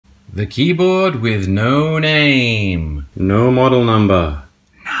The keyboard with no name. No model number.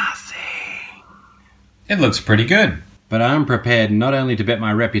 Nothing. It looks pretty good, but I'm prepared not only to bet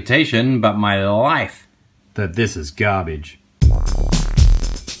my reputation, but my life that this is garbage.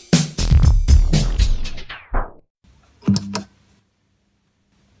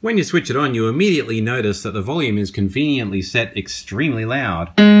 When you switch it on, you immediately notice that the volume is conveniently set extremely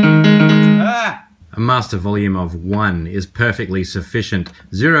loud. A master volume of 1 is perfectly sufficient.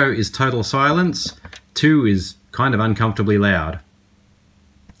 0 is total silence, 2 is kind of uncomfortably loud,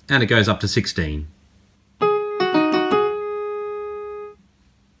 and it goes up to 16.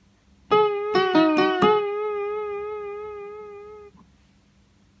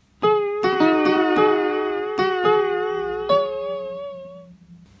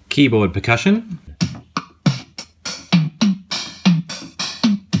 Keyboard percussion.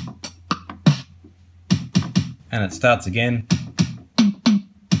 And it starts again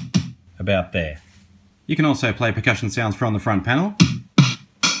about there. You can also play percussion sounds from the front panel,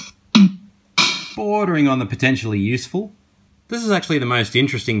 bordering on the potentially useful. This is actually the most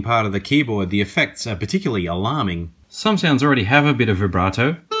interesting part of the keyboard. The effects are particularly alarming. Some sounds already have a bit of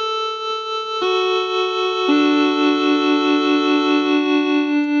vibrato.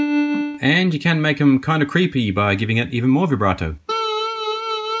 And you can make them kind of creepy by giving it even more vibrato.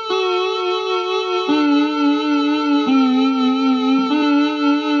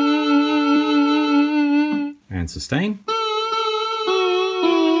 And sustain.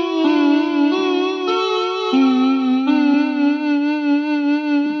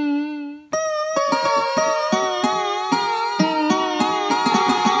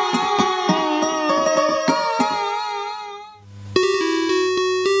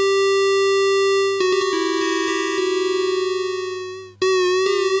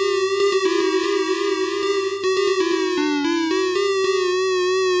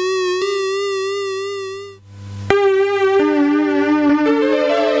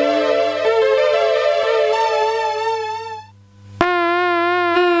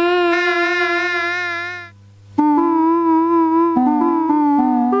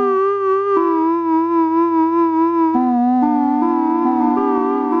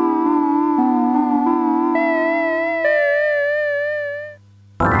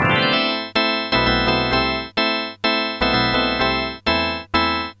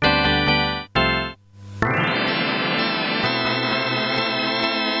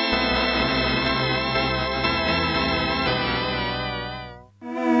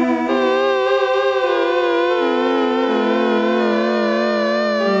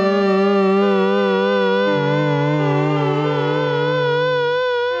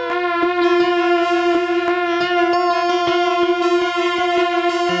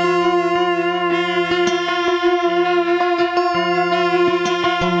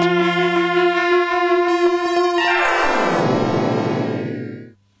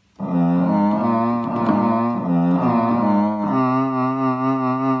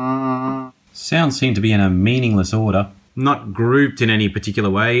 Sounds seem to be in a meaningless order, not grouped in any particular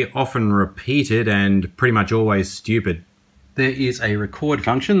way, often repeated and pretty much always stupid. There is a record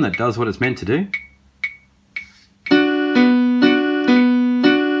function that does what it's meant to do.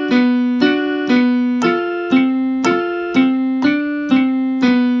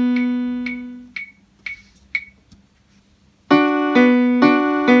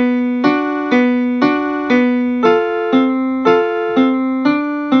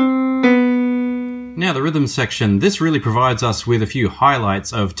 Now the rhythm section, this really provides us with a few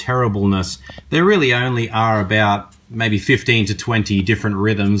highlights of terribleness. There really only are about maybe 15 to 20 different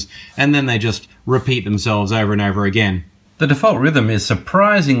rhythms, and then they just repeat themselves over and over again. The default rhythm is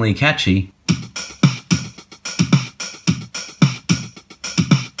surprisingly catchy.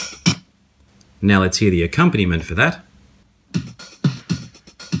 Now let's hear the accompaniment for that.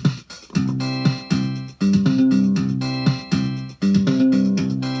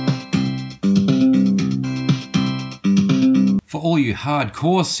 For all you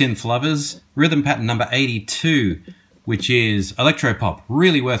hardcore synth lovers, rhythm pattern number 82, which is electropop,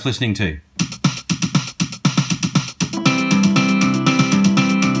 really worth listening to.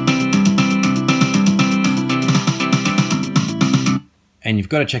 And you've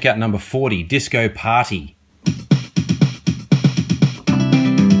got to check out number 40, Disco Party.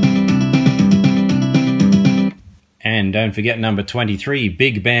 And don't forget number 23,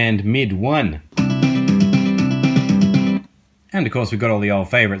 Big Band Mid 1. And of course we've got all the old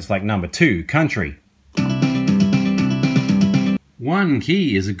favourites like number 2, Country. One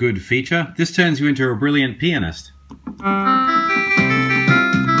key is a good feature. This turns you into a brilliant pianist.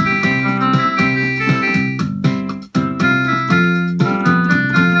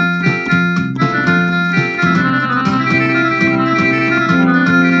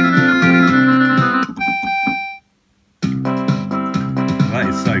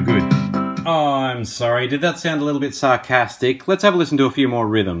 sorry, did that sound a little bit sarcastic? Let's have a listen to a few more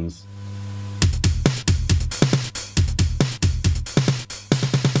rhythms.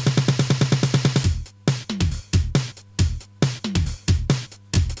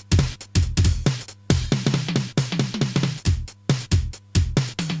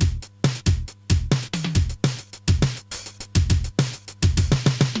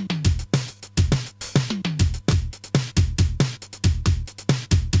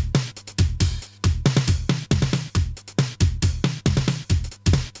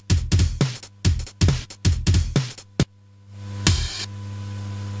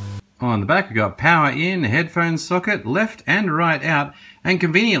 On the back we've got power in, headphone socket, left and right out, and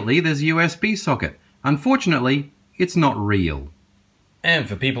conveniently there's a USB socket. Unfortunately, it's not real. And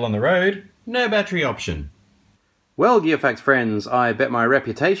for people on the road, no battery option. Well, GearFacts friends, I bet my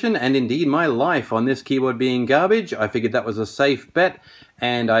reputation and indeed my life on this keyboard being garbage. I figured that was a safe bet,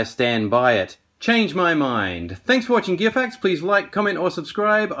 and I stand by it. Change my mind. Thanks for watching GearFacts. Please like, comment or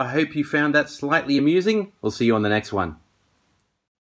subscribe. I hope you found that slightly amusing. We'll see you on the next one.